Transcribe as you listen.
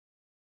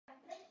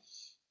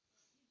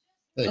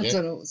There you I go.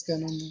 don't know what's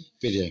going on there.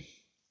 Video.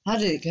 How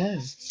did it go?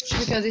 Should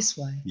we go this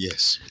way?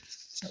 Yes.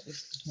 That would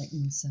make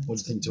more sense. What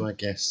do you think to our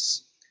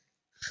guests?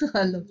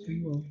 I love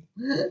them all.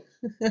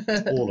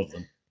 All of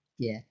them?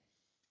 Yeah.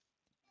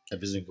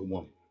 Every single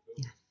one?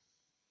 Yeah.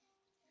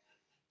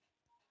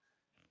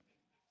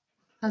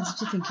 How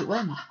did you think it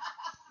went?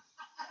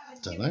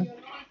 Don't know.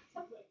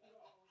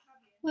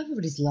 Well,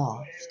 everybody's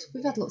laughed.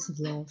 We've had lots of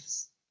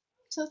laughs.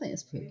 So I think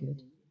it's pretty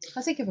good.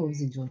 I think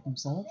everyone's enjoyed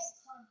themselves.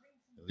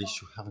 At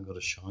least you haven't got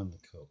to shine the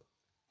cup.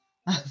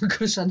 I've got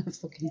to shine a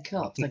fucking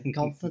cup. Thank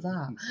God for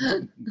that.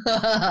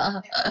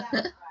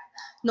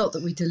 Not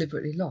that we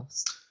deliberately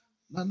lost.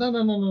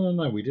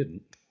 No, we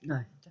didn't.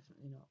 No,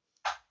 definitely not.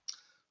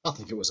 I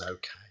think it was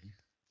okay.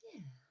 Yeah.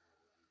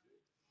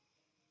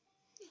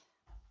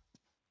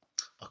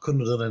 I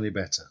couldn't have done any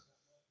better.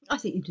 I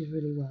think you did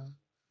really well.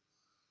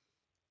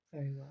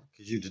 Very well.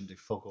 Because you didn't do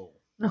fuck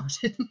all. No, I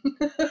didn't.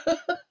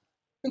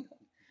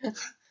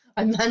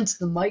 I manned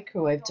the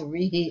microwave to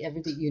reheat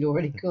everything you'd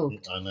already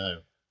cooked. I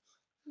know.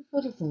 I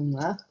could have done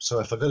that. So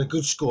if I got a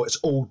good score, it's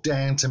all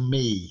down to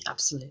me.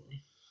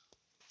 Absolutely.